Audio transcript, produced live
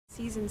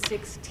season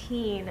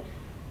 16,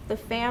 the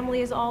family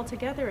is all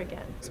together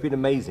again. It's been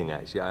amazing,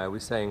 actually. I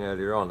was saying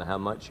earlier on how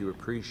much you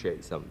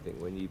appreciate something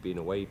when you've been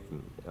away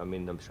from, I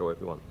mean, I'm sure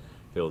everyone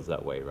feels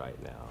that way right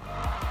now.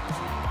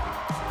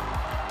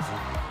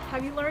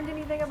 Have you learned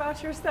anything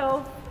about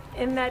yourself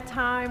in that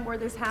time where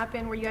this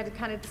happened, where you had to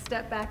kind of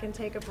step back and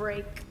take a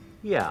break?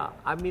 Yeah,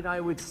 I mean, I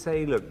would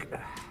say, look,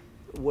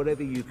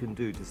 whatever you can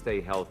do to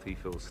stay healthy,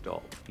 full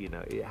stop. You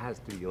know, it has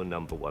to be your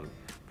 #1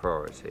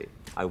 priority.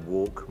 I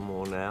walk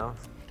more now.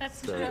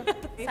 That's true.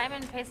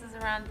 Simon paces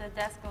around the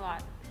desk a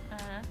lot.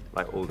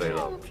 Like all day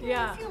long.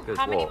 Yeah.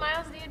 How many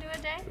miles do you do a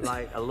day?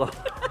 Like a lot.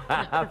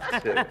 I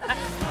have to.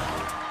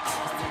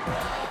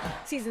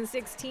 Season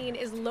 16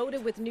 is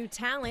loaded with new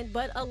talent,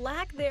 but a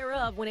lack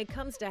thereof when it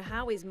comes to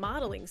Howie's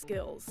modeling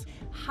skills.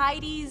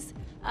 Heidi's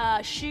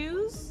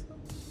shoes?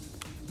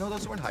 No,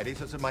 those weren't Heidi's.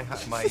 Those are my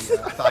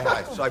thigh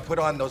highs. So I put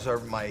on, those are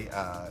my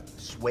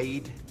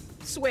suede.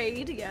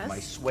 Suede, yes. My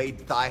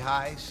suede thigh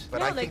highs. But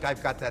Yeah, I think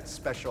I've got that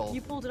special.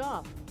 You pulled it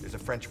off. There's a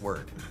French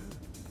word.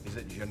 Is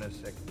it je ne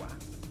sais quoi?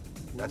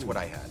 That's what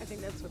I had. I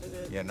think that's what it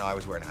is. Yeah, no, I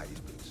was wearing Heidi's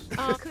boots.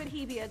 Could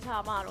he be a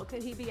top model?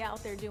 Could he be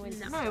out there doing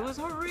some stuff? No, it was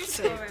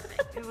horrific.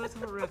 It was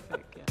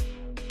horrific. Yeah.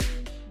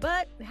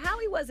 But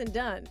Howie wasn't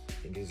done.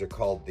 And these are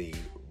called the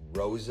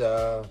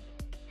Rosa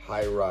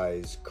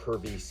High-Rise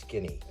Curvy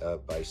Skinny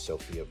by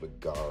Sofia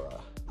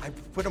Vergara. I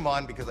put them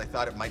on because I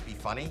thought it might be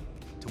funny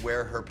to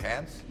wear her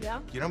pants. Yeah.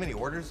 Do you know how many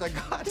orders I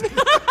got?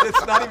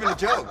 It's not even a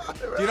joke.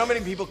 Do you know how many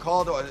people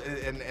called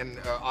and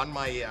on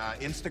my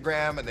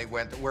Instagram and they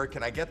went, where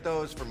can I get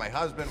those for my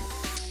husband?